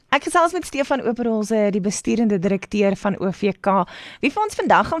Ek gesels met Stéfan Oberholzer, die besturende direkteur van OVK. Wie vir ons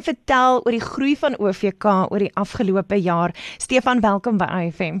vandag gaan vertel oor die groei van OVK oor die afgelope jaar. Stefan, welkom by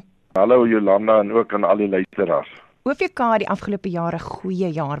IFM. Hallo Yolanda en ook aan al die luisteraars. OVK het die afgelope jare 'n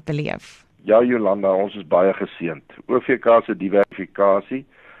goeie jaar beleef. Ja Yolanda, ons is baie geseënd. OVK se diversifikasie,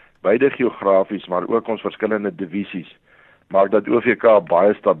 beide geografies, maar ook ons verskillende divisies, maak dat OVK 'n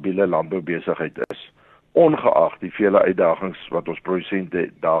baie stabiele landboubesigheid is, ongeag die vele uitdagings wat ons produsente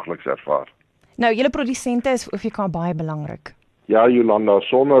daagliks ervaar. Nou, julle produsente is vir OVK baie belangrik. Ja Yolanda,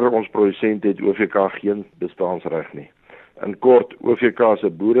 sonder ons produsente het OVK geen bestaansreg nie. In kort, OVK is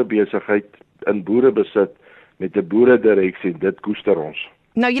 'n boerebesigheid in boerebesit met 'n boeredireksie, dit koester ons.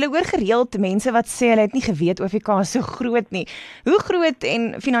 Nou, julle hoor gereeld mense wat sê hulle het nie geweet OVK is so groot nie. Hoe groot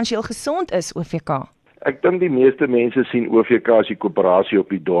en finansiëel gesond is OVK? Ek dink die meeste mense sien OVK as die koöperasie op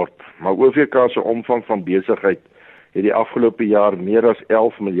die dorp, maar OVK se omvang van besigheid het die afgelope jaar meer as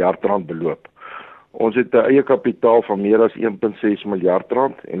 11 miljard rand beloop. Ons het 'n eie kapitaal van meer as 1.6 miljard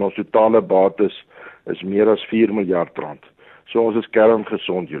rand en ons totale bates is meer as 4 miljard rand. So ons is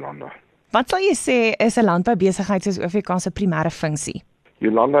kerngesond, Yolanda. Wat sal jy sê is 'n landboubesigheid soos OVK se primêre funksie?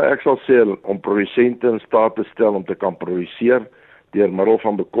 Yolanda, ek sal sê om produsente in staat te stel om te kan produseer deur middel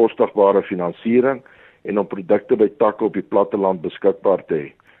van bekostigbare finansiering en om produkte by takke op die platteland beskikbaar te hê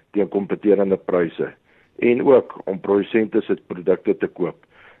teen kompeterende pryse en ook om produsente se produkte te koop.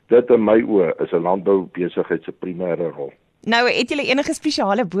 Dit in my oë is 'n landboubesigheid se primêre rol. Nou, het julle enige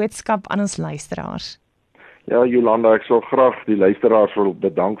spesiale boodskap aan ons luisteraars? Ja, Yolanda, ek sal graag die luisteraars wil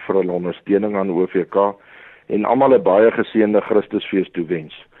bedank vir hulle ondersteuning aan OVK en almal 'n baie geseënde Christusfees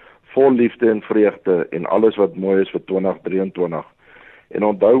toewens. Vol liefde en vreugde en alles wat mooi is vir 2023. En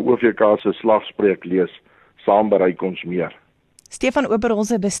onthou OVK se slagspreuk lees, saam bereik ons meer. Stéfan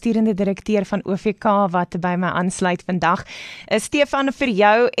Oberholzer, besturende direkteur van OVK wat by my aansluit vandag. Stefan, vir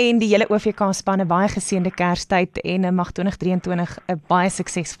jou en die hele OVK span 'n baie geseënde Kerstyd en mag 2023 'n baie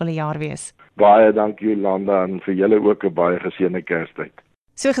suksesvolle jaar wees. Baie dankie Yolanda en vir julle ook 'n baie geseënde Kerstyd.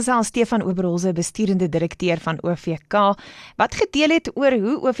 So gesels Stéfan Oberholzer, besturende direkteur van OVK, wat gedeel het oor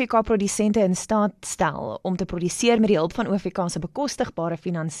hoe OVK produsente in staat stel om te produseer met die hulp van OVK se bekostigbare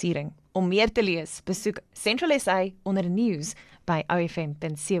finansiering. Om meer te lees, besoek Central SA onder nuus by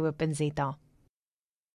ofm.co.za.